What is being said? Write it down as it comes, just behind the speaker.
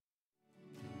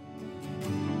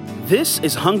This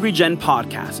is Hungry Gen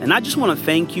Podcast, and I just want to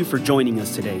thank you for joining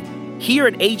us today. Here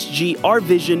at HG, our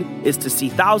vision is to see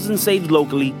thousands saved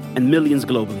locally and millions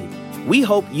globally. We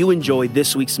hope you enjoy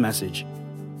this week's message.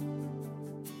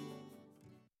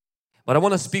 But I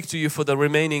want to speak to you for the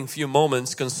remaining few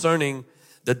moments concerning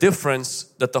the difference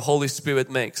that the Holy Spirit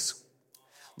makes.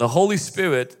 The Holy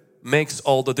Spirit makes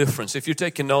all the difference. If you're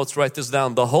taking notes, write this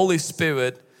down. The Holy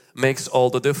Spirit makes all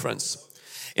the difference.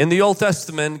 In the Old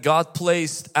Testament, God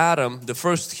placed Adam, the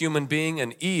first human being,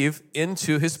 and Eve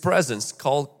into His presence,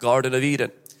 called Garden of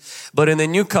Eden. But in the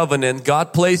New Covenant,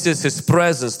 God places His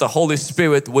presence, the Holy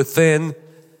Spirit, within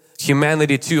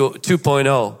humanity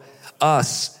 2.0.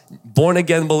 Us, born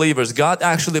again believers. God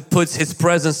actually puts His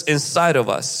presence inside of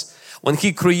us. When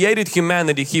He created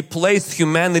humanity, He placed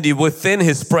humanity within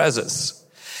His presence.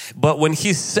 But when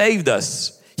He saved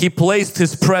us, He placed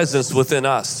His presence within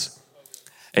us.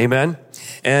 Amen.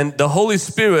 And the Holy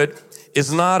Spirit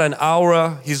is not an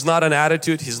aura, He's not an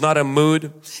attitude, He's not a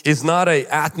mood, He's not an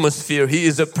atmosphere, He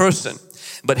is a person.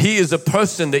 But He is a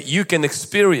person that you can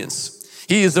experience.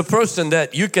 He is a person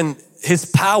that you can, His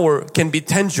power can be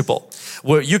tangible,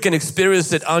 where you can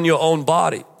experience it on your own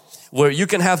body, where you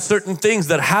can have certain things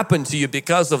that happen to you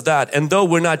because of that. And though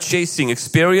we're not chasing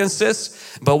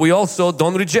experiences, but we also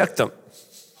don't reject them.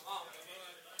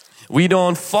 We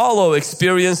don't follow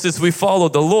experiences, we follow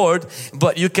the Lord,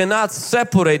 but you cannot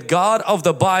separate God of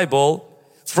the Bible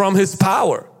from His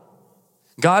power.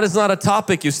 God is not a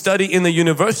topic you study in the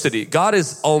university. God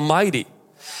is almighty.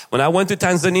 When I went to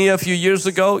Tanzania a few years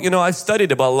ago, I've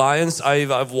studied about lions.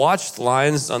 I've watched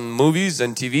lions on movies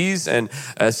and TVs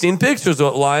and seen pictures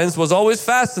of lions, was always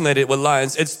fascinated with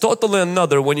lions. It's totally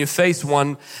another when you face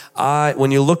one eye,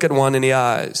 when you look at one in the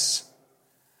eyes.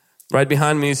 Right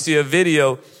behind me you see a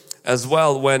video as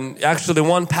well, when actually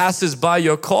one passes by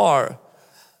your car,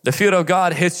 the fear of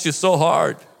God hits you so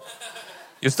hard.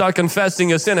 You start confessing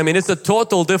your sin. It's a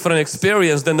total different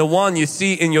experience than the one you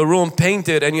see in your room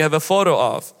painted and you have a photo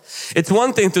of. It's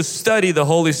one thing to study the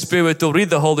Holy Spirit, to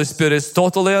read the Holy Spirit. It's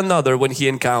totally another when He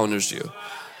encounters you.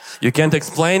 You can't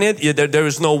explain it. There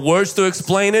is no words to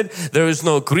explain it. There is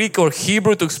no Greek or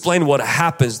Hebrew to explain what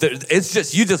happens.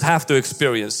 You just have to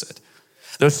experience it.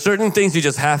 There's certain things you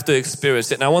just have to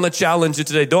experience it. And I want to challenge you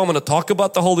today. I'm going to talk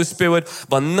about the Holy Spirit,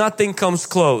 but nothing comes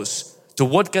close to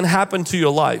what can happen to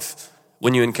your life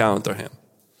when you encounter Him.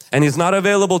 And He's not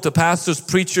available to pastors,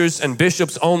 preachers, and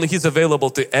bishops only. He's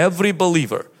available to every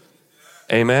believer.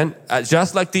 Amen.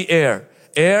 Just like the air.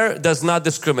 Air does not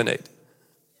discriminate.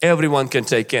 Everyone can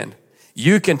take in.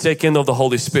 You can take in of the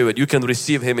Holy Spirit. You can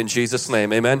receive Him in Jesus'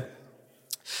 name. Amen.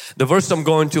 The verse I'm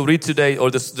going to read today,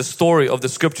 or the story of the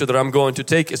scripture that I'm going to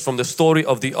take, is from the story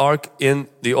of the ark in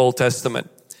the Old Testament.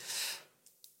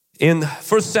 In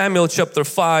 1 Samuel chapter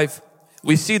 5,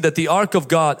 we see that the ark of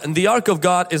God, and the ark of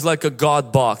God is like a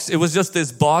God box. It was just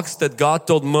this box that God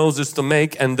told Moses to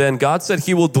make, and then God said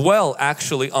He will dwell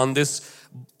actually on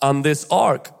this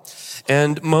ark.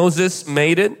 And Moses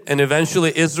made it, and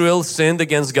eventually Israel sinned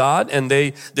against God, and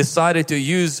they decided to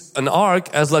use an ark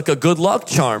as like a good luck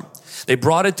charm. They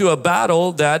brought it to a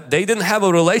battle that they didn't have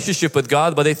a relationship with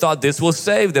God, but they thought this will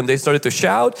save them. They started to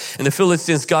shout, and the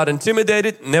Philistines got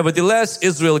intimidated. Nevertheless,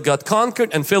 Israel got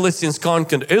conquered, and Philistines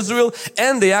conquered Israel,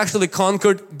 and they actually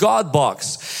conquered God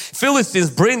box.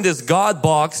 Philistines bring this God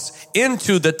box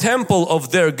into the temple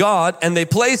of their God, and they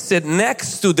placed it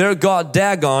next to their God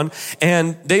Dagon,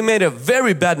 and they made a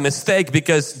very bad mistake,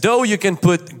 because though you can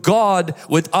put God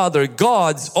with other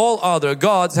gods, all other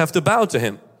gods have to bow to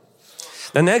Him.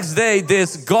 The next day,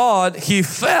 this God, he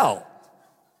fell.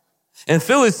 And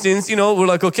Philistines, were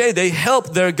like, okay, they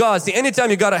helped their God. See,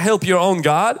 anytime you got to help your own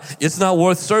God, it's not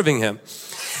worth serving Him.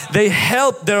 They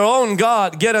helped their own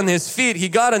God get on his feet. He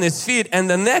got on his feet, and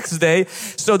the next day,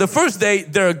 so the first day,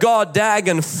 their God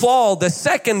Dagon fall. The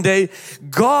second day,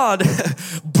 God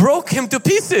broke him to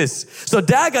pieces. So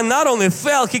Dagon not only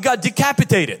fell, he got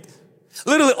decapitated.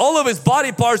 Literally all of his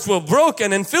body parts were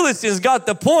broken, and Philistines got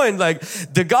the point, like,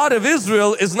 the God of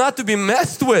Israel is not to be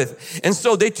messed with. And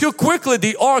so they took quickly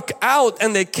the ark out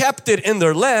and they kept it in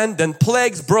their land. Then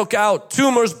plagues broke out,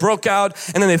 tumors broke out,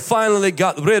 and then they finally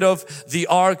got rid of the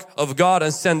ark of God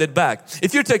and sent it back.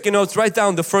 If you're taking notes, write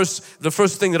down the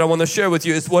first thing that I want to share with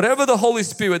you is whatever the Holy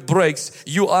Spirit breaks,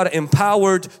 you are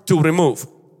empowered to remove.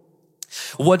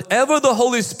 Whatever the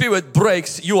Holy Spirit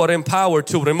breaks, you are empowered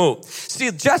to remove. See,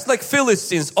 just like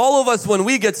Philistines, all of us, when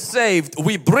we get saved,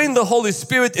 we bring the Holy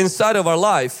Spirit inside of our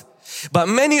life. But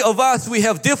many of us, we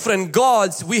have different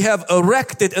gods we have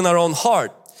erected in our own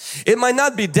heart. It might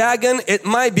not be Dagon, it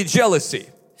might be jealousy.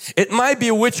 It might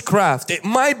be witchcraft. It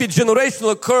might be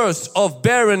generational curse of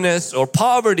barrenness or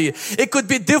poverty. It could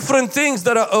be different things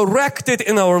that are erected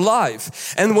in our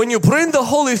life. And when you bring the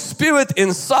Holy Spirit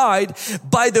inside,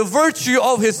 by the virtue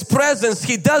of His presence,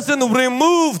 He doesn't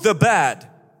remove the bad.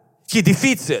 He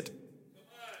defeats it,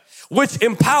 which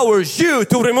empowers you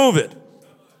to remove it.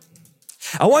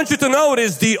 I want you to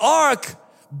notice the ark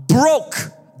broke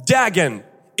Dagon.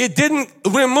 It didn't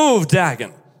remove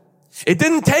Dagon. It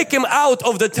didn't take him out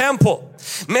of the temple.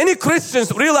 Many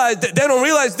Christians realize that they don't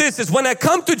realize this is when I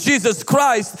come to Jesus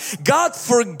Christ, God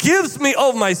forgives me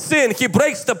of my sin. He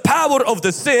breaks the power of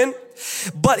the sin,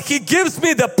 but He gives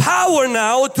me the power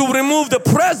now to remove the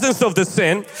presence of the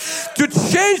sin, to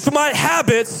change my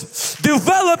habits,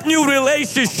 develop new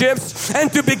relationships,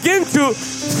 and to begin to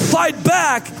fight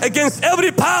back against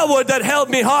every power that held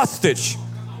me hostage.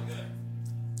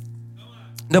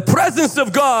 The presence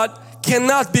of God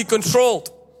cannot be controlled.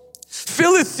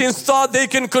 Philistines thought they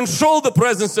can control the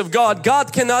presence of God.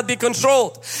 God cannot be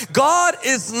controlled. God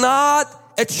is not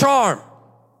a charm.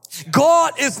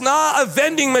 God is not a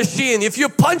vending machine. If you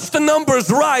punch the numbers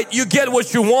right, you get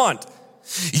what you want.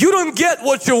 You don't get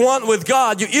what you want with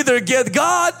God. You either get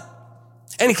God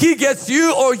and He gets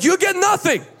you, or you get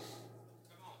nothing.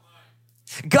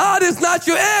 God is not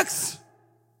your ex.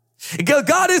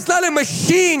 God is not a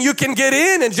machine you can get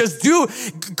in and just do.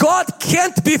 God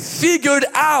can't be figured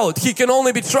out. He can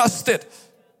only be trusted.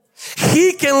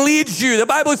 He can lead you. The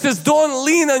Bible says, don't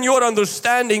lean on your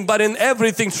understanding, but in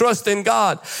everything trust in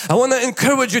God. I want to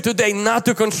encourage you today not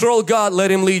to control God. Let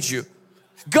Him lead you.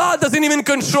 God doesn't even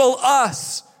control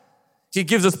us. He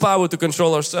gives us power to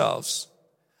control ourselves.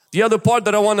 The other part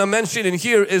that I want to mention in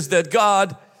here is that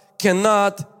God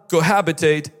cannot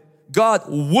cohabitate. God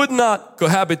would not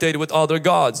cohabitate with other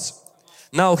gods.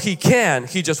 Now He can,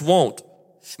 He just won't.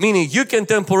 Meaning you can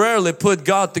temporarily put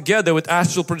God together with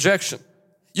astral projection.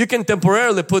 You can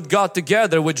temporarily put God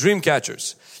together with dream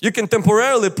catchers. You can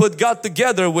temporarily put God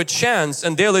together with chants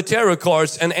and daily tarot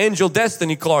cards and angel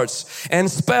destiny cards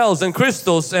and spells and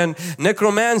crystals and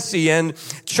necromancy and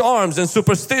charms and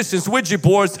superstitions, Ouija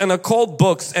boards and occult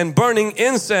books and burning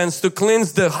incense to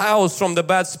cleanse the house from the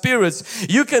bad spirits.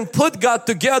 You can put God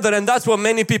together, and that's what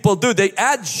many people do. They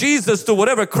add Jesus to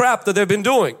whatever crap that they've been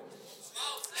doing.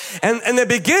 And in the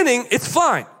beginning, it's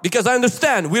fine, because I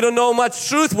understand we don't know much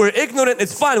truth, we're ignorant,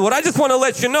 it's fine. What I just want to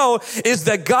let you know is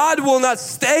that God will not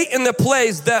stay in the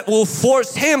place that will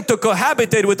force Him to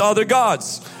cohabitate with other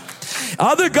gods.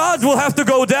 Other gods will have to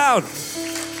go down.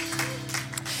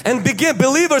 And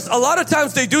believers, a lot of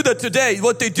times they do that today.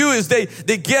 What they do is they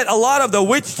get a lot of the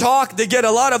witch talk, they get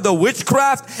a lot of the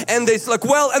witchcraft, and they're like,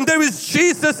 well, and there is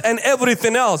Jesus and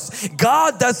everything else.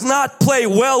 God does not play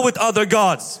well with other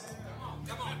gods.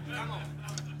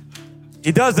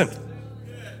 He doesn't.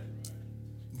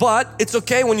 But it's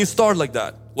okay when you start like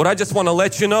that. What I just want to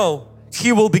let you know,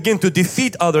 He will begin to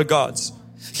defeat other gods.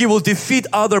 He will defeat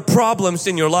other problems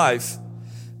in your life.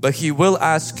 But He will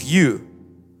ask you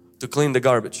to clean the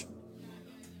garbage.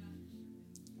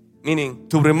 Meaning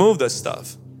to remove the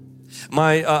stuff.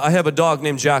 I have a dog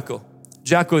named Jacko.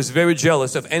 Jacko is very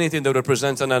jealous of anything that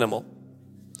represents an animal.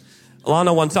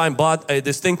 Lana one time bought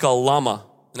this thing called llama.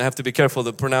 And I have to be careful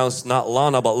to pronounce not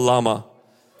Lana but llama.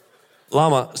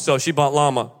 Llama. So she bought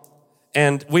llama.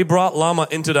 And we brought llama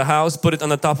into the house, put it on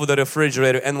the top of the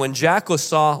refrigerator. And when Jacko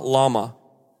saw llama,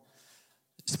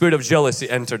 spirit of jealousy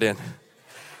entered in.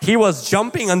 He was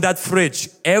jumping on that fridge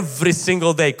every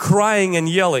single day, crying and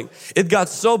yelling. It got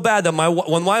so bad that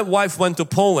when my wife went to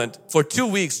Poland for 2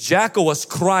 weeks, Jacko was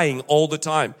crying all the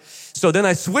time. So then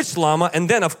I switched llama, and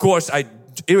then of course I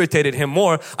irritated him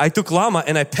more. I took llama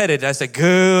and I petted it. I said,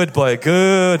 good boy,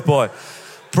 good boy.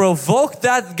 Provoke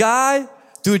that guy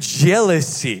to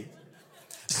jealousy.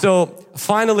 So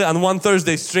finally on one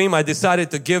Thursday stream, I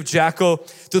decided to give Jacko,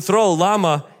 to throw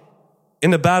llama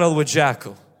in the battle with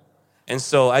Jacko. And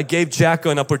so I gave Jacko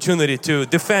an opportunity to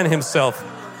defend himself.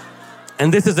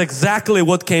 And this is exactly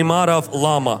what came out of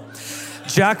llama.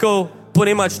 Jacko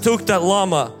pretty much took that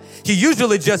llama. He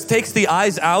usually just takes the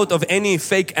eyes out of any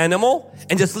fake animal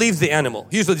and just leaves the animal.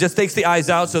 He usually just takes the eyes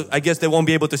out, so I guess they won't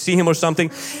be able to see him or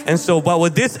something. And so, but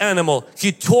with this animal,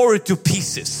 he tore it to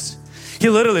pieces. He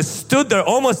literally stood there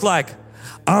almost like,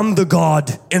 I'm the God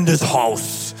in this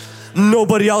house.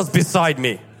 Nobody else beside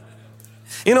me.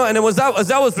 You know, and as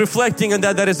I was reflecting on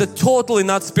that is a totally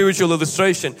not spiritual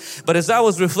illustration. But as I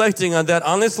was reflecting on that,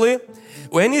 honestly,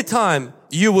 anytime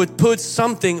you would put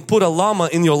a llama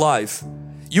in your life,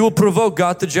 you will provoke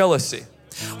God to jealousy.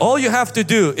 All you have to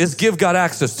do is give God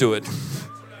access to it.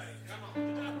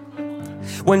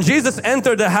 When Jesus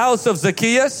entered the house of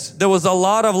Zacchaeus, there was a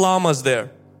lot of llamas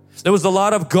there. There was a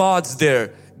lot of gods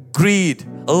there. Greed,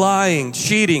 lying,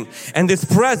 cheating. And this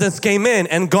presence came in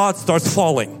and God starts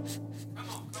falling.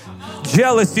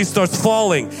 Jealousy starts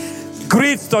falling.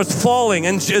 Greed starts falling.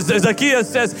 And Zacchaeus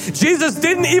says, Jesus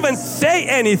didn't even say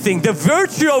anything. The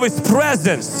virtue of His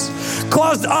presence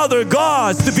caused other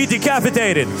gods to be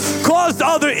decapitated. Caused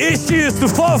other issues to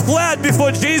fall flat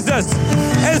before Jesus.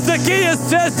 And Zacchaeus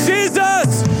says,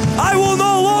 Jesus, I will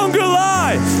no longer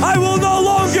lie. I will no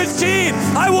longer cheat.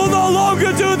 I will no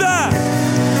longer do that.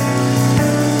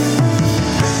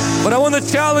 But I want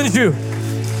to challenge you.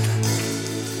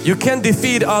 You can't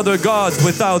defeat other gods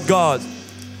without God.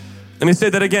 Let me say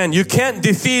that again. You can't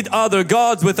defeat other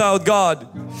gods without God.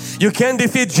 You can't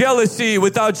defeat jealousy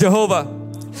without Jehovah.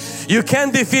 You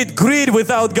can't defeat greed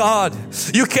without God.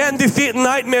 You can't defeat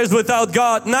nightmares without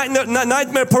God.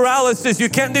 Nightmare paralysis, you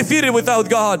can't defeat it without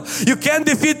God. You can't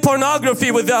defeat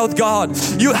pornography without God.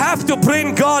 You have to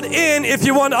bring God in if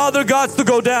you want other gods to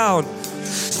go down.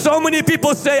 So many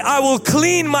people say, I will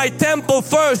clean my temple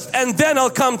first and then I'll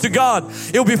come to God.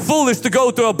 It would be foolish to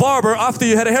go to a barber after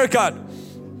you had a haircut.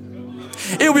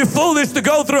 It would be foolish to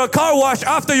go through a car wash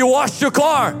after you washed your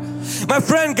car. My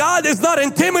friend, God is not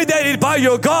intimidated by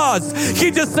your gods.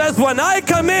 He just says, when I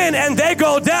come in and they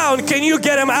go down, can you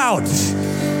get them out?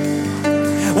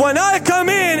 When I come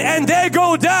in and they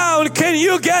go down, can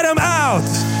you get them out?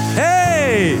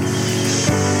 Hey!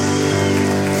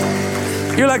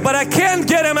 You're like, but I can't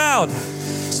get them out.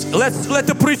 Let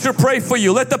the preacher pray for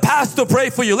you. Let the pastor pray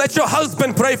for you. Let your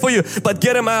husband pray for you. But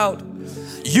get them out.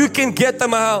 You can get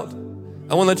them out.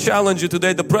 I want to challenge you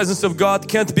today. The presence of God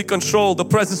can't be controlled. The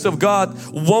presence of God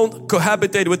won't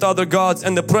cohabitate with other gods,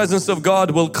 and the presence of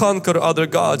God will conquer other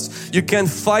gods. You can't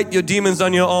fight your demons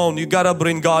on your own. You gotta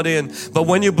bring God in. But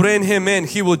when you bring Him in,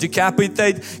 He will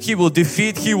decapitate, He will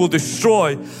defeat, He will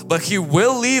destroy. But He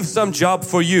will leave some job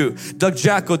for you. Doug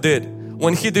Jacko did.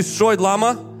 When he destroyed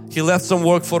Lama, he left some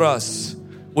work for us,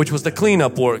 which was the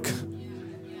cleanup work.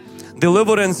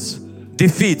 Deliverance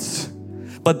defeats,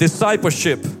 but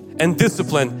discipleship and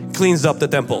discipline cleans up the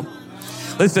temple.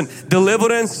 Listen,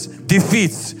 deliverance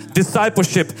defeats,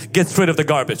 discipleship gets rid of the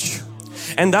garbage.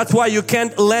 And that's why you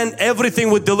can't land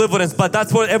everything with deliverance, but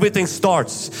that's where everything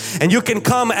starts. And you can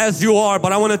come as you are,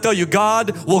 but I want to tell you,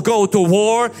 God will go to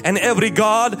war and every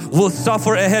God will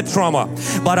suffer a head trauma.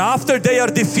 But after they are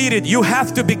defeated, you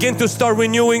have to begin to start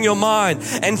renewing your mind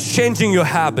and changing your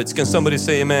habits. Can somebody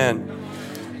say amen?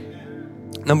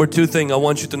 Number two thing I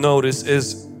want you to notice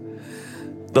is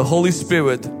the Holy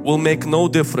Spirit will make no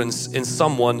difference in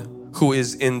someone who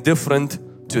is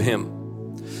indifferent to Him.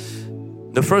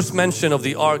 The first mention of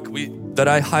the ark that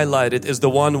I highlighted is the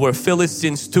one where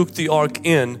Philistines took the ark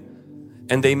in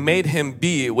and they made him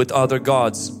be with other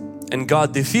gods. And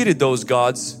God defeated those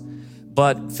gods,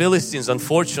 but Philistines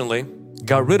unfortunately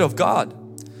got rid of God.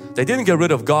 They didn't get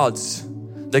rid of gods,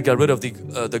 they got rid of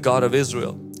the God of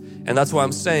Israel. And that's what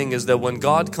I'm saying is that when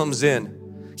God comes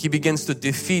in, He begins to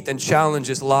defeat and challenge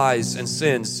His lies and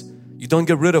sins. You don't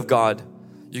get rid of God,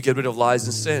 you get rid of lies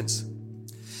and sins.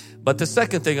 But the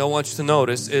second thing I want you to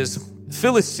notice is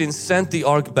Philistines sent the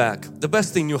ark back. The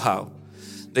best they knew how.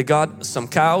 They got some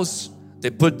cows,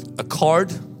 they put a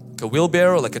cart, like a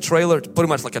wheelbarrow, like a trailer, pretty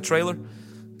much like a trailer,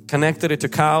 connected it to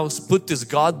cows, put this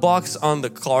God box on the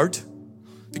cart,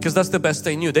 because that's the best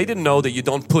they knew. They didn't know that you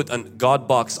don't put a God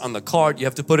box on the cart, you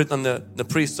have to put it on the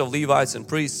priests of Levites and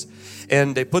priests.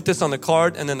 And they put this on the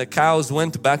cart, and then the cows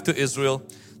went back to Israel.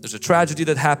 There's a tragedy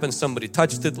that happened, somebody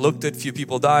touched it, looked at it, few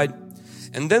people died.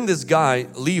 And then this guy,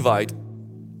 Levite,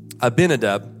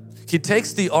 Abinadab, he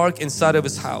takes the ark inside of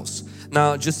his house.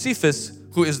 Now Josephus,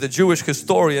 who is the Jewish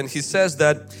historian, he says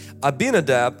that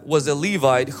Abinadab was a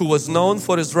Levite who was known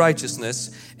for his righteousness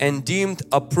and deemed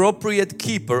appropriate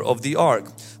keeper of the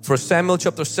ark. For Samuel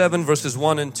chapter 7 verses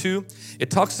 1 and 2,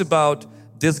 it talks about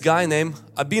this guy named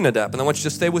Abinadab. And I want you to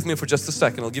stay with me for just a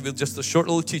second. I'll give you just a short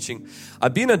little teaching.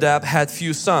 Abinadab had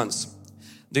few sons.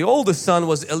 The oldest son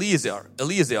was Eleazar.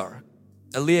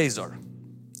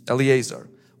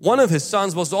 One of his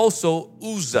sons was also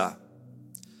Uzzah.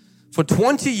 For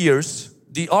 20 years,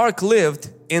 the ark lived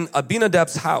in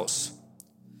Abinadab's house.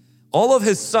 All of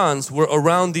his sons were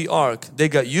around the ark. They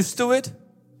got used to it,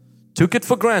 took it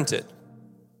for granted,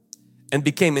 and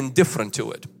became indifferent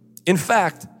to it. In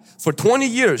fact, for 20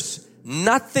 years,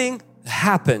 nothing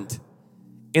happened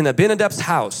in Abinadab's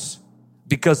house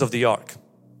because of the ark.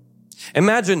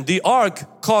 Imagine the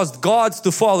ark caused gods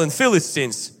to fall in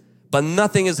Philistines, but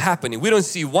nothing is happening. We don't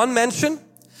see one mention.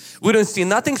 We don't see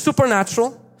nothing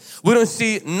supernatural. We don't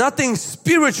see nothing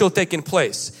spiritual taking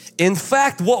place. In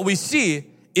fact, what we see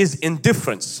is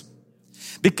indifference.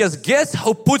 Because guess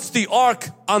who puts the ark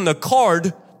on the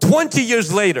cart 20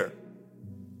 years later,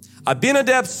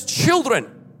 Abinadab's children,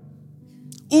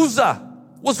 Uzzah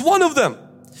was one of them.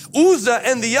 Uzzah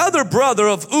and the other brother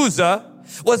of Uzzah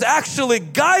was actually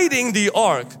guiding the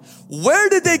ark. Where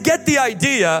did they get the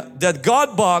idea that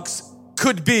God box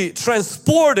could be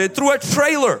transported through a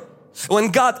trailer when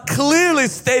God clearly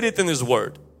stated in His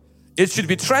Word it should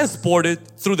be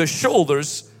transported through the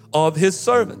shoulders of His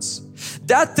servants?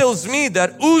 That tells me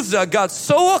that Uzzah got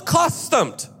so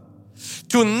accustomed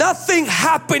to nothing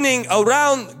happening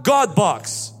around God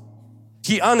box,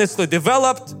 he honestly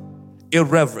developed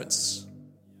irreverence.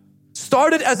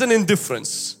 Started as an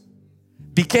indifference,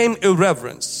 became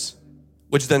irreverence,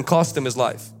 which then cost him his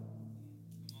life.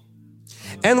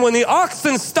 And when the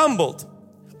oxen stumbled,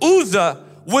 Uzzah,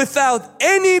 without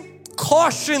any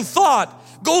caution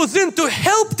thought, goes in to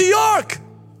help the ark.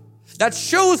 That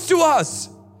shows to us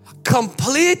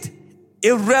complete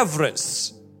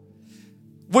irreverence,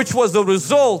 which was the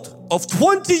result of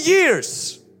 20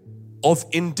 years of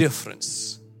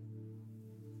indifference.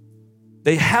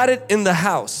 They had it in the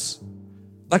house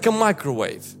like a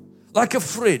microwave, like a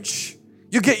fridge.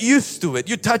 You get used to it.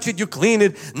 You touch it, you clean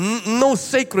it. No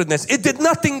sacredness. It did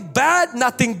nothing bad,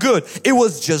 nothing good. It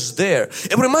was just there.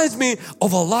 It reminds me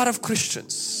of a lot of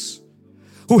Christians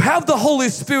who have the Holy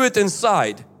Spirit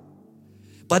inside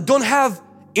but don't have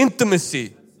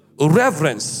intimacy,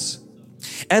 reverence.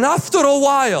 And after a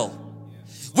while,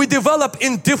 we develop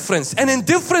indifference. And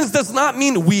indifference does not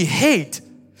mean we hate,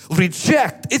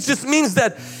 reject. It just means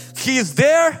that He is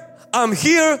there, I'm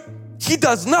here, He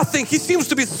does nothing. He seems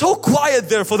to be so quiet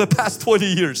there for the past 20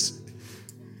 years.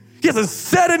 He hasn't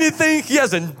said anything. He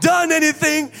hasn't done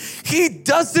anything. He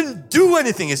doesn't do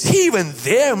anything. Is He even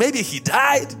there? Maybe He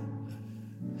died.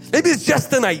 Maybe it's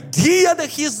just an idea that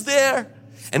He's there.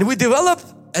 And we develop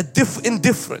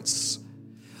indifference.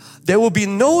 There will be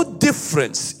no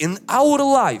difference in our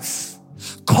life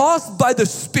caused by the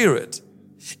Spirit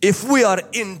if we are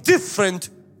indifferent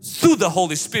to the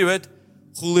Holy Spirit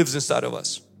who lives inside of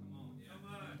us.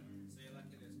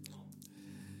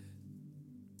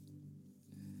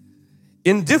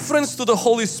 Indifference to the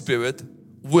Holy Spirit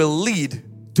will lead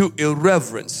to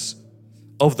irreverence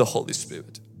of the Holy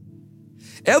Spirit.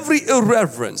 Every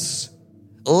irreverence,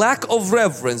 lack of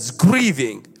reverence,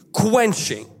 grieving,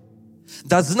 quenching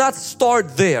does not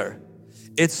start there.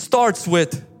 It starts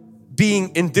with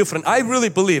being indifferent. I really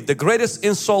believe the greatest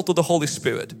insult to the Holy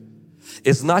Spirit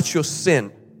is not your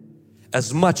sin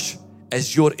as much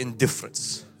as your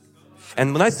indifference.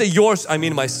 And when I say yours, I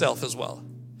mean myself as well.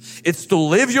 It's to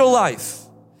live your life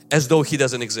as though He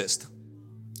doesn't exist.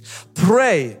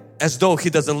 Pray as though He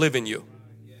doesn't live in you.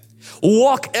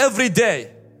 Walk every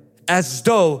day as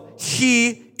though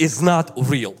He is not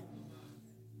real.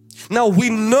 Now we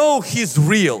know He's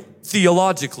real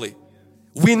theologically.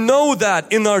 We know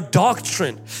that in our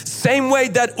doctrine. Same way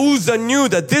that Uzzah knew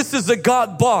that this is a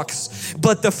God box.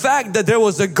 But the fact that there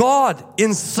was a God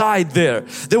inside there,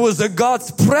 there was a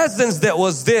God's presence that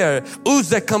was there,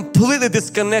 Uzzah completely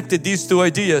disconnected these two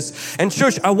ideas. And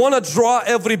church, I want to draw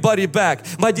everybody back.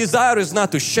 My desire is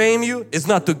not to shame you, is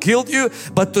not to guilt you,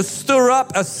 but to stir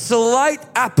up a slight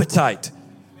appetite.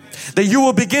 That you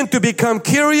will begin to become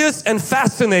curious and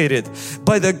fascinated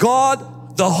by the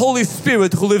God, the Holy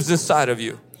Spirit who lives inside of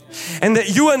you. And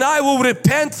that you and I will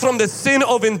repent from the sin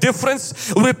of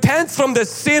indifference, repent from the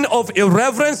sin of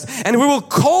irreverence, and we will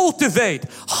cultivate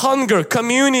hunger,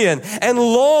 communion, and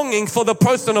longing for the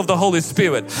person of the Holy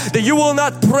Spirit. That you will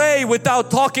not pray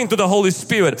without talking to the Holy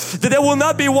Spirit. That there will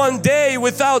not be one day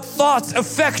without thoughts,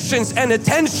 affections, and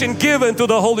attention given to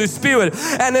the Holy Spirit.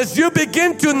 And as you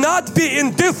begin to not be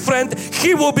indifferent,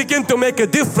 He will begin to make a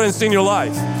difference in your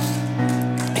life.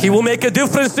 He will make a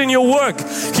difference in your work.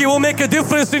 He will make a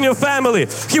difference in your family.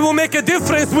 He will make a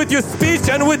difference with your speech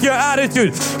and with your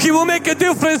attitude. He will make a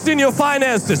difference in your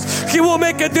finances. He will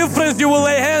make a difference. You will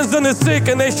lay hands on the sick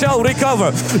and they shall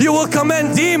recover. You will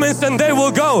command demons and they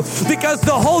will go, because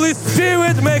the Holy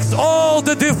Spirit makes all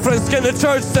the difference. Can the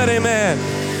church say amen?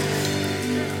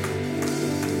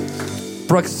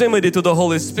 Proximity to the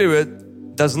Holy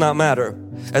Spirit does not matter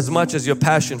as much as your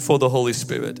passion for the Holy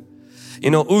Spirit. You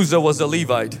know, Uzzah was a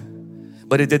Levite,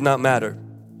 but it did not matter.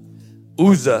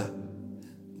 Uzzah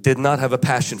did not have a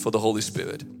passion for the Holy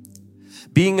Spirit.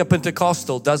 Being a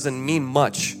Pentecostal doesn't mean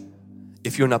much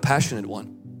if you're not passionate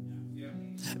one.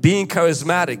 Being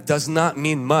charismatic does not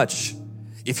mean much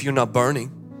if you're not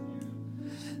burning.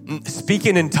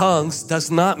 Speaking in tongues does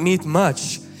not mean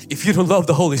much if you don't love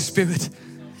the Holy Spirit.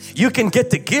 You can get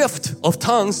the gift of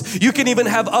tongues, you can even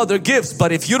have other gifts,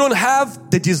 but if you don't have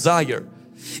the desire,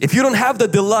 if you don't have the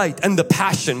delight and the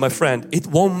passion, my friend, it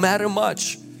won't matter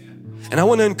much. And I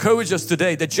want to encourage us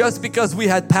today that just because we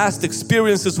had past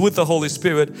experiences with the Holy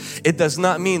Spirit, it does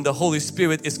not mean the Holy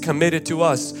Spirit is committed to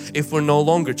us if we're no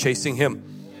longer chasing Him.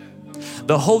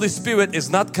 The Holy Spirit is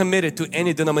not committed to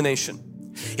any denomination.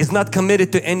 He's not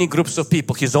committed to any groups of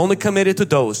people. He's only committed to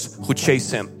those who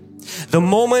chase Him. The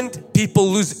moment people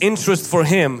lose interest for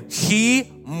Him,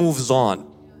 He moves on.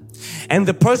 And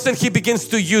the person He begins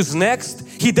to use next,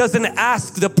 He doesn't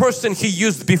ask the person He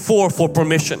used before for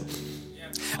permission.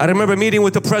 I remember meeting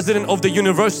with the president of the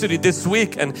university this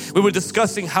week, and we were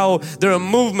discussing how there are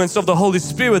movements of the Holy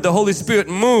Spirit. The Holy Spirit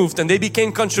moved and they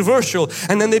became controversial,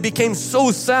 and then they became so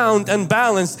sound and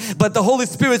balanced, but the Holy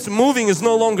Spirit's moving is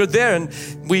no longer there. And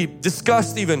we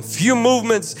discussed even few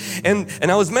movements, and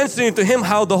I was mentioning to him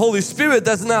how the Holy Spirit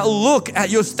does not look at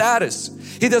your status.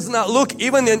 He does not look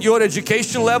even at your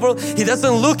education level. He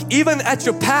doesn't look even at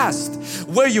your past,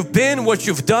 where you've been, what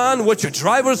you've done, what your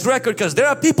driver's record, because there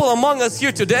are people among us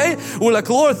here today who are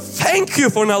like, Lord, thank you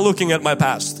for not looking at my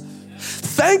past.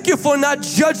 Thank you for not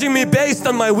judging me based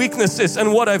on my weaknesses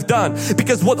and what I've done,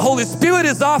 because what Holy Spirit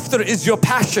is after is your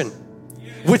passion,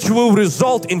 which will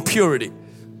result in purity.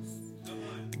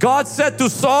 God said to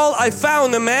Saul, I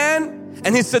found a man,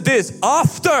 and he said this,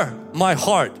 after my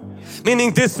heart.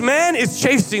 Meaning this man is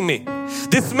chasing me.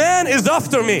 This man is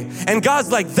after me. And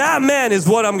God's like, that man is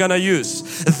what I'm gonna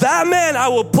use. That man I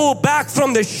will pull back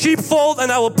from the sheepfold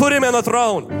and I will put him on a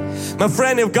throne. My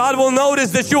friend, if God will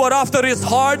notice that you are after His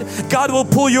heart, God will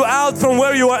pull you out from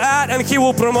where you are at and He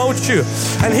will promote you.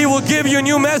 And He will give you a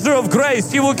new measure of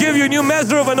grace. He will give you a new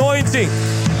measure of anointing.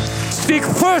 Seek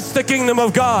first the kingdom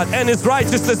of God and His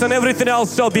righteousness, and everything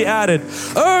else shall be added.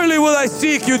 Early will I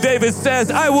seek you, David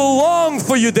says. I will long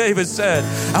for you, David said.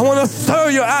 I want to stir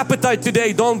your appetite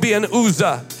today. Don't be an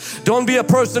Uzzah. Don't be a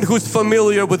person who's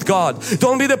familiar with God.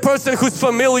 Don't be the person who's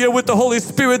familiar with the Holy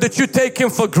Spirit that you take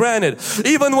Him for granted.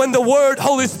 Even when the word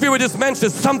Holy Spirit is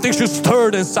mentioned, something should stir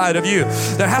inside of you.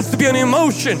 There has to be an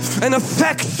emotion, an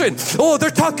affection. Oh,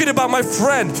 they're talking about my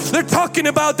friend. They're talking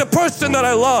about the person that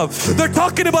I love. They're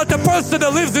talking about the person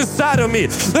that lives inside of me.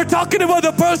 They're talking about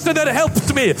the person that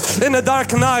helps me in the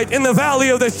dark night, in the valley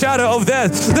of the shadow of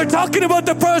death. They're talking about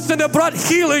the person that brought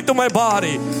healing to my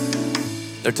body.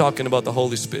 They're talking about the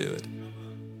Holy Spirit.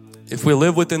 If we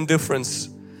live with indifference,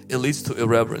 it leads to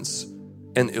irreverence.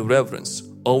 And irreverence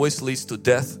always leads to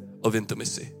death of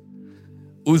intimacy.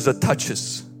 Uzzah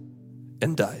touches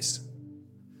and dies.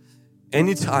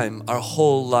 Anytime our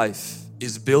whole life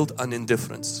is built on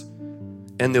indifference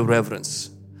and irreverence,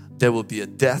 there will be a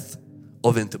death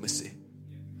of intimacy.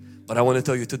 But I want to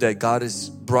tell you today, God has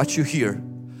brought you here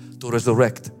to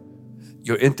resurrect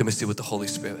your intimacy with the Holy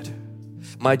Spirit.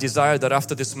 My desire that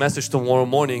after this message tomorrow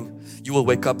morning, you will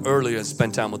wake up earlier and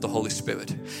spend time with the Holy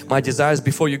Spirit. My desire is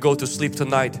before you go to sleep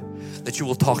tonight, that you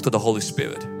will talk to the Holy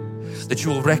Spirit. That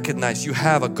you will recognize you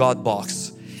have a God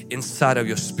box inside of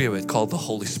your spirit called the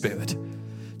Holy Spirit.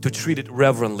 To treat it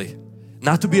reverently.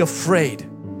 Not to be afraid,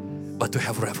 but to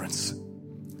have reverence.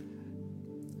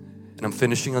 And I'm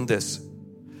finishing on this.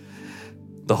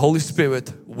 The Holy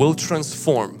Spirit will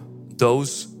transform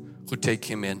those who take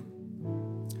Him in.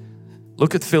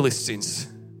 Look at Philistines.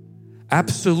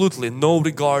 Absolutely no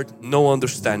regard, no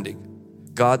understanding.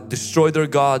 God destroyed their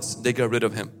gods, they got rid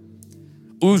of Him.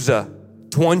 Uzzah,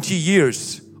 20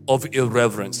 years of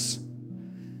irreverence.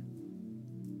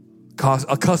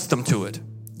 Accustomed to it.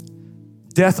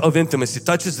 Death of intimacy,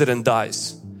 touches it and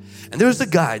dies. And there's a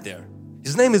guy there.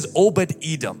 His name is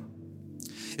Obed-Edom.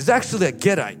 He's actually a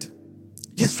Gerite.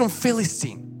 He's from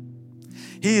Philistine.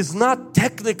 He is not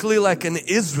technically like an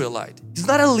Israelite. He's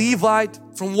not a Levite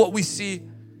from what we see.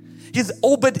 He's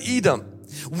Obed-Edom.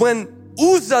 When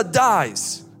Uzzah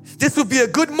dies, this would be a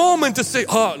good moment to say,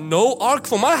 no ark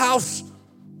for my house.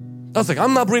 I was like,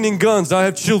 I'm not bringing guns, I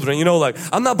have children, you know, like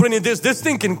I'm not bringing this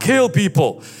thing can kill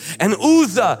people. And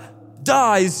Uzzah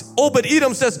dies.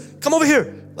 Obed-Edom says, come over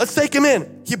here, let's take him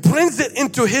in. He brings it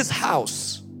into his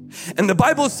house. And the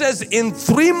Bible says in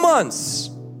 3 months,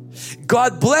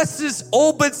 God blesses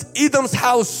Obed-Edom's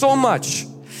house so much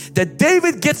that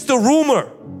David gets the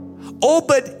rumor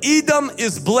Obed-Edom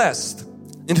is blessed.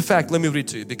 In fact, let me read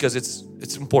to you because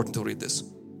it's important to read this.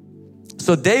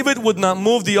 So David would not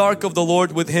move the ark of the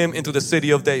Lord with him into the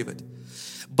city of David.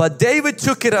 But David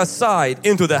took it aside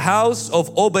into the house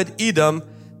of Obed-Edom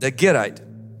the Gerite.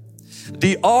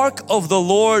 The ark of the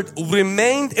Lord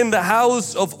remained in the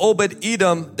house of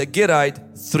Obed-Edom the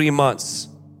Gerite 3 months.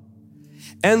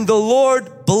 And the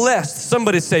Lord blessed.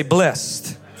 Somebody say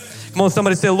blessed. Come on,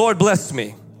 somebody say, Lord bless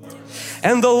me.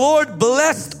 And the Lord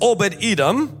blessed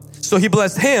Obed-Edom. So He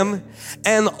blessed him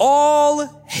and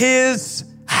all his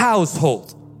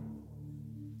household.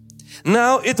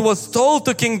 Now it was told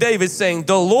to King David, saying,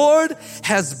 the Lord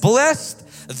has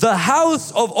blessed the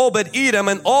house of Obed-Edom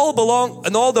and all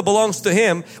that belongs to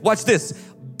him. Watch this.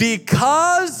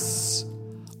 Because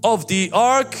of the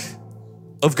ark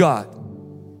of God.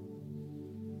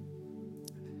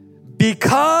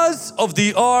 Because of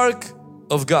the ark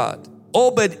of God.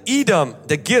 Obed-Edom,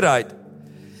 the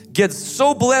Gittite, gets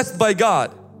so blessed by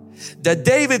God that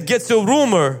David gets a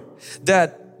rumor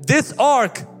that this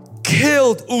ark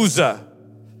killed Uzzah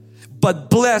but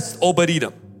blessed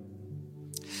Obed-Edom.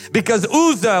 Because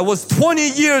Uzzah was 20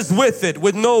 years with it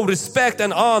with no respect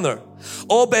and honor.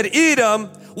 Obed-Edom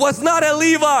was not a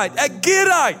Levite, a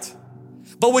Gittite,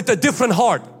 but with a different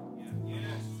heart.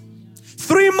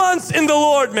 3 months in the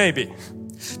Lord maybe.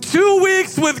 2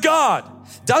 weeks with God.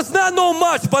 Does not know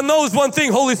much but knows one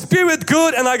thing. Holy Spirit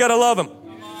good and I gotta love Him.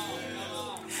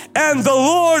 And the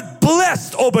Lord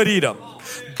blessed Obed-Edom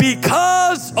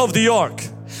because of the ark.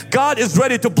 God is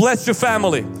ready to bless your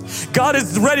family. God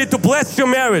is ready to bless your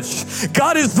marriage.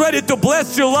 God is ready to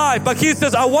bless your life. But He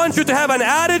says, I want you to have an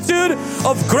attitude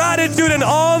of gratitude and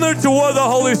honor toward the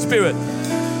Holy Spirit.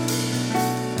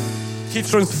 He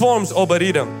transforms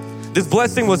Obed-Edom. This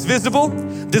blessing was visible.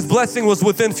 This blessing was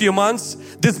within few months.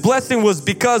 This blessing was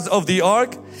because of the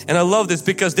ark. And I love this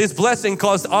because this blessing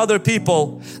caused other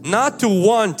people not to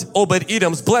want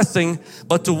Obed-Edom's blessing,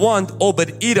 but to want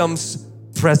Obed-Edom's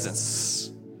presence.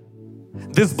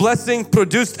 This blessing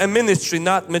produced a ministry,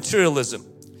 not materialism.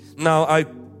 Now I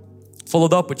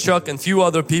followed up with Chuck and few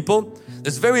other people.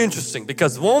 It's very interesting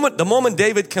because the moment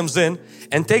David comes in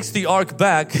and takes the ark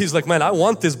back, he's like, man, I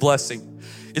want this blessing.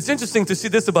 It's interesting to see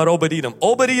this about Obed-Edom.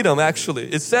 Obed-Edom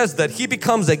actually, it says that he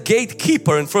becomes a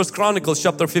gatekeeper in 1 Chronicles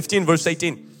chapter 15 verse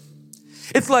 18.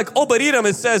 It's like Obed-Edom,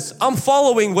 it says, I'm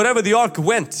following wherever the ark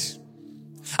went.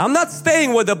 I'm not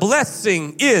staying where the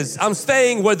blessing is. I'm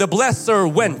staying where the blesser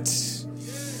went.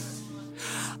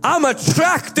 I'm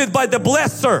attracted by the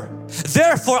blesser.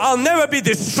 Therefore, I'll never be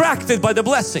distracted by the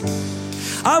blessing.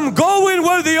 I'm going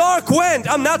where the ark went.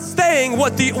 I'm not staying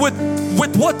with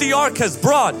what the ark has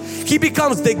brought. He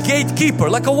becomes the gatekeeper,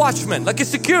 like a watchman, like a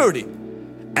security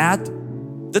at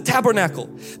the tabernacle.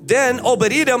 Then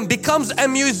Obed-Edom becomes a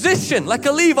musician, like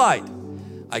a Levite.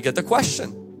 I get the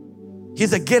question.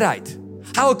 He's a Gittite.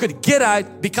 How could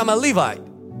Gittite become a Levite?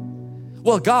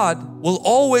 Well, God will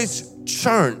always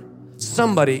churn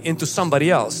somebody into somebody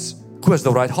else who has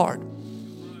the right heart.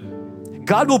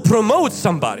 God will promote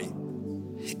somebody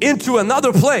into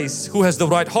another place who has the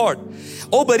right heart.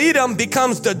 Obed-Edom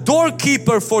becomes the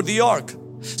doorkeeper for the ark.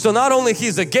 So not only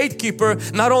he's a gatekeeper,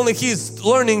 not only he's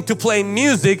learning to play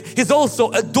music, he's also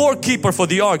a doorkeeper for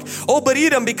the ark.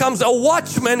 Obed-Edom becomes a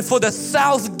watchman for the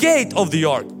south gate of the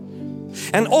ark.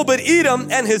 And Obed-Edom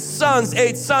and his sons,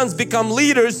 8 sons, become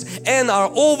leaders and are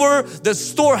over the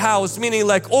storehouse, meaning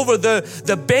like over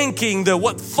the banking,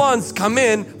 what funds come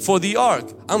in for the ark.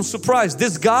 I'm surprised.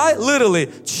 This guy literally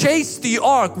chased the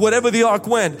ark wherever the ark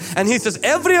went. And he says,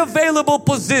 every available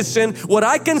position, what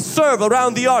I can serve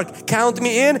around the ark, count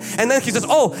me in. And then he says,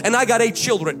 oh, and I got 8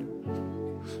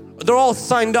 children. They're all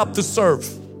signed up to serve.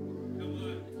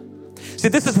 See,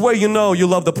 this is where you know you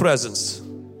love the presence.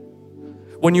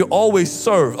 When you always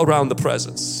serve around the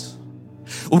presence.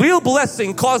 Real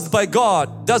blessing caused by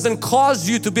God doesn't cause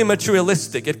you to be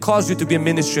materialistic. It causes you to be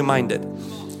ministry minded.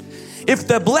 If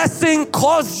the blessing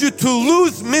caused you to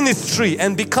lose ministry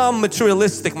and become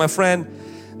materialistic, my friend,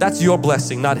 that's your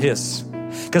blessing, not His.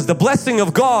 Because the blessing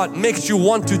of God makes you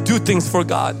want to do things for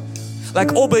God.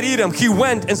 Like Obed-Edom, he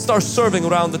went and started serving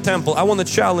around the temple. I want to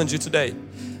challenge you today.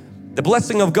 The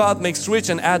blessing of God makes rich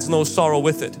and adds no sorrow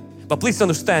with it. But please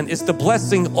understand, it's the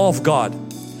blessing of God.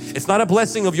 It's not a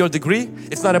blessing of your degree.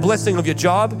 It's not a blessing of your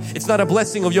job. It's not a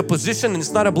blessing of your position. And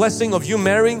it's not a blessing of you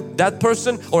marrying that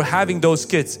person or having those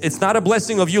kids. It's not a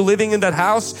blessing of you living in that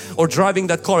house or driving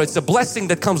that car. It's a blessing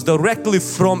that comes directly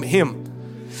from Him.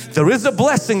 There is a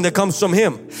blessing that comes from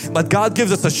Him. But God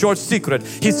gives us a short secret.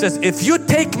 He says, if you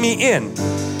take me in,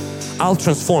 I'll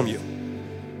transform you.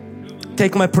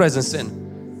 Take my presence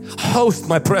in. Host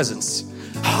my presence.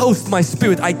 Host my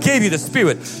Spirit. I gave you the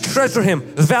Spirit. Treasure Him,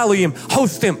 value Him,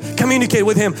 host Him, communicate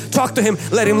with Him, talk to Him,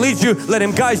 let Him lead you, let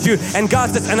Him guide you. And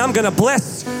God says, and I'm gonna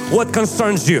bless what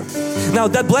concerns you. Now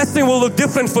that blessing will look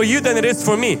different for you than it is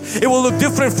for me. It will look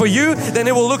different for you than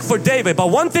it will look for David.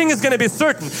 But one thing is gonna be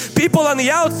certain. People on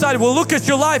the outside will look at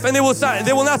your life and they will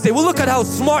not say, well, look at how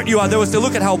smart you are. They will say,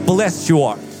 look at how blessed you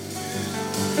are.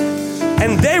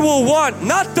 And they will want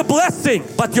not the blessing,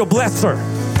 but your blesser.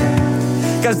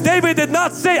 Because David did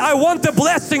not say, I want the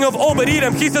blessing of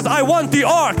Obed-Edom. He says, I want the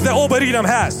ark that Obed-Edom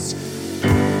has.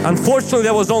 Unfortunately,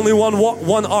 there was only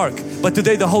one ark. But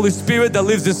today the Holy Spirit that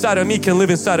lives inside of me can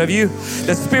live inside of you.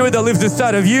 The Spirit that lives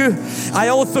inside of you, I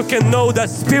also can know that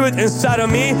Spirit inside of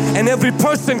me, and every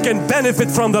person can benefit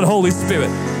from that Holy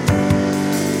Spirit.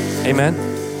 Amen.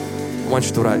 I want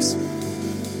you to rise.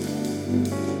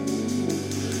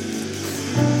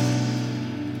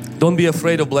 Don't be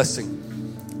afraid of blessing,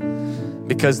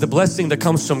 because the blessing that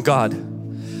comes from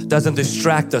God doesn't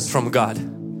distract us from God,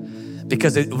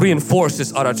 because it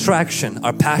reinforces our attraction,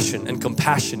 our passion and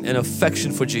compassion and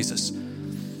affection for Jesus.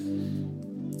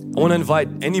 I want to invite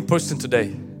any person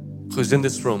today who's in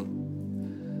this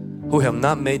room who have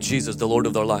not made Jesus the Lord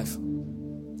of their life.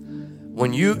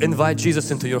 When you invite Jesus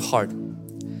into your heart,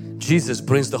 Jesus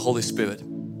brings the Holy Spirit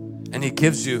and He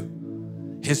gives you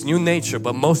His new nature,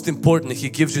 but most importantly, He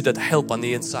gives you that help on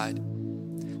the inside.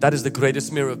 That is the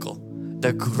greatest miracle.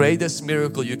 The greatest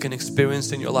miracle you can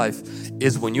experience in your life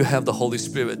is when you have the Holy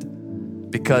Spirit,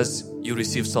 because you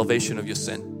receive salvation of your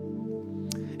sin.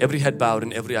 Every head bowed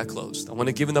and every eye closed. I want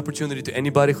to give an opportunity to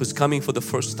anybody who's coming for the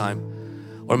first time,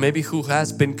 or maybe who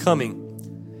has been coming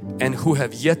and who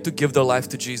have yet to give their life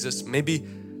to Jesus. Maybe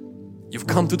you've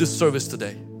come to this service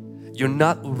today. You're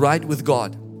not right with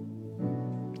God.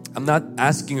 I'm not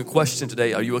asking a question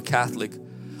today, are you a Catholic?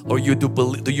 Or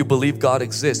do you believe God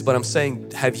exists? But I'm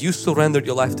saying, have you surrendered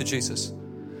your life to Jesus?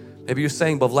 Maybe you're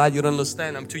saying, but Vlad, you don't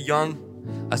understand, I'm too young.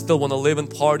 I still want to live and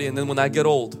party, and then when I get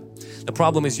old. The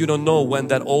problem is you don't know when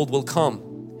that old will come.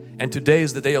 And today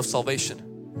is the day of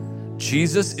salvation.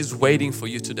 Jesus is waiting for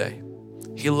you today.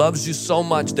 He loves you so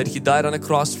much that He died on a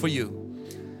cross for you.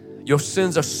 Your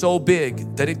sins are so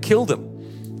big that it killed Him.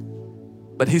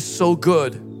 But He's so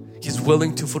good. He's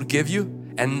willing to forgive you,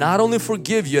 and not only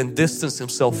forgive you and distance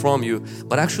Himself from you,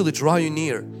 but actually draw you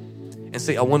near and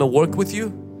say, I want to work with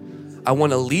you, I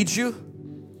want to lead you,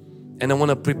 and I want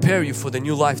to prepare you for the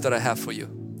new life that I have for you.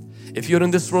 If you're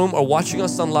in this room or watching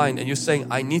us online and you're saying,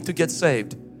 I need to get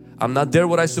saved, I'm not there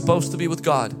where I'm supposed to be with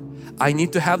God, I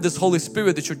need to have this Holy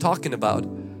Spirit that you're talking about.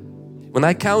 When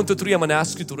I count to 3, I'm going to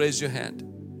ask you to raise your hand.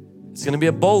 It's going to be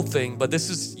a bold thing, but this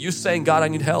is you saying, God, I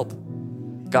need help.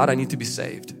 God, I need to be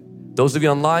saved. Those of you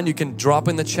online, you can drop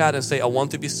in the chat and say, I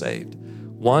want to be saved.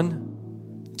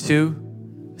 1, 2,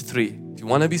 3. If you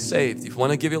want to be saved, if you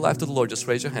want to give your life to the Lord, just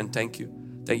raise your hand. Thank you.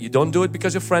 Thank you. Don't do it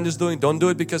because your friend is doing it. Don't do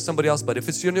it because somebody else. But if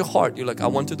it's in your heart, you're like, I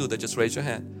want to do that, just raise your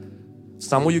hand.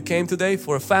 Some of you came today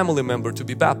for a family member to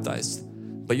be baptized,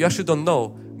 but you actually don't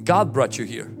know God brought you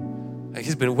here. And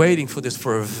He's been waiting for this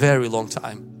for a very long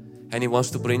time, and He wants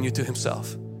to bring you to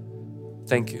Himself.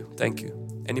 Thank you. Thank you.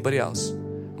 Anybody else?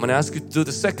 I'm going to ask you to do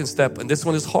the second step, and this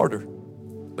one is harder,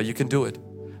 but you can do it.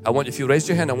 If you raise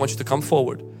your hand, I want you to come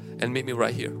forward and meet me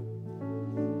right here.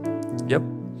 Yep.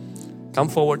 Come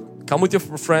forward. Come with your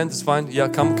friend, it's fine. Yeah,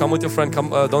 come with your friend.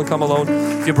 Come, don't come alone.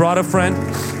 If you brought a friend,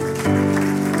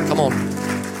 come on.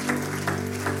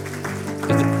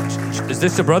 Is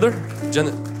this your brother?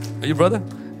 Are you brother?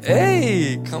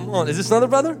 Hey, come on. Is this another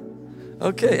brother?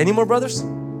 Okay. Any more brothers?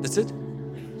 That's it?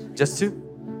 Just 2?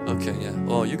 Okay, yeah.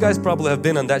 Oh, you guys probably have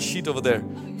been on that sheet over there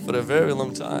for a very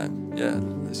long time. Yeah,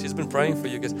 she's been praying for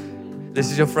you guys.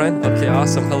 This is your friend? Okay,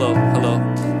 awesome. Hello, hello.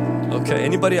 Okay,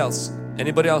 anybody else?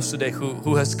 Anybody else today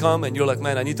who has come and you're like,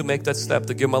 man, I need to make that step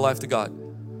to give my life to God.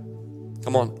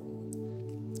 Come on.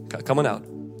 Come on out.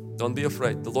 Don't be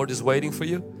afraid. The Lord is waiting for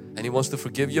you, and He wants to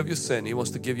forgive you of your sin. He wants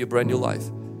to give you a brand new life.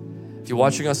 If you're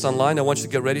watching us online, I want you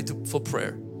to get ready for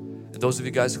prayer. And those of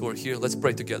you guys who are here, let's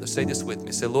pray together. Say this with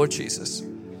me. Say, Lord Jesus,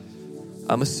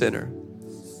 I'm a sinner.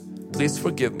 Please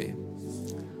forgive me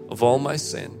of all my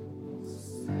sin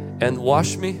and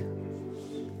wash me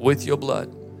with your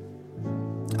blood.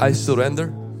 I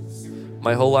surrender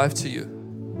my whole life to you.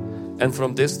 And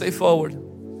from this day forward,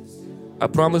 I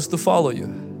promise to follow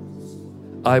you.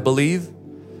 I believe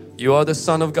you are the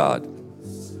Son of God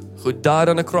who died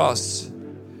on a cross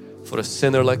for a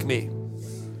sinner like me.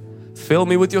 Fill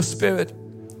me with your Spirit.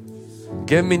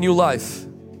 Give me new life.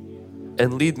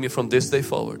 And lead me from this day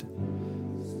forward.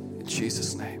 In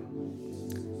Jesus' name.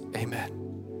 Amen.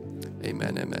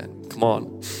 Amen. Amen. Come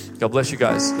on. God bless you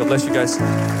guys. God bless you guys.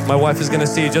 My wife is going to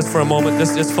see you just for a moment.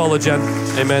 Just follow Jen.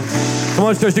 Amen. Come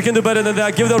on, church. You can do better than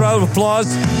that. Give them a round of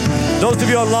applause. Those of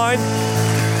you online,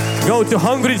 go to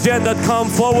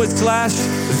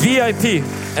hungrygen.com/VIP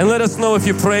and let us know if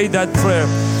you prayed that prayer.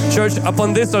 Church,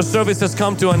 upon this our service has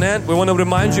come to an end. We want to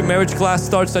remind you, marriage class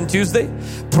starts on Tuesday.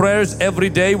 Prayers every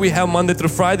day we have Monday through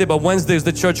Friday, but Wednesday is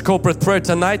the church corporate prayer.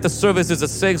 Tonight the service is at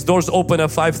 6, doors open at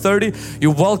 5:30.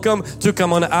 You're welcome to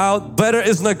come on out. Better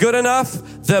is not good enough.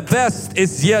 The best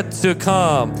is yet to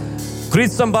come.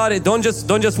 Greet somebody. Don't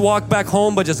just walk back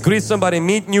home, but just greet somebody,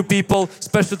 meet new people,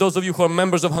 especially those of you who are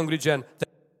members of Hungry Gen.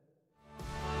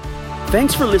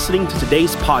 Thanks for listening to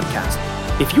today's podcast.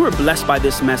 If you were blessed by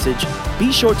this message, be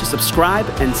sure to subscribe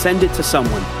and send it to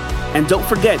someone. And don't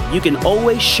forget, you can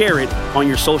always share it on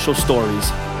your social stories.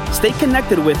 Stay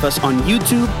connected with us on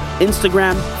YouTube,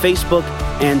 Instagram, Facebook,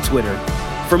 and Twitter.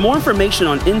 For more information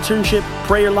on internship,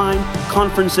 prayer line,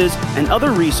 conferences, and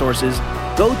other resources,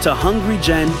 go to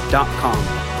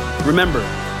hungrygen.com. Remember,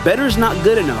 better is not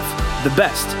good enough. The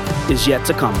best is yet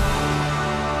to come.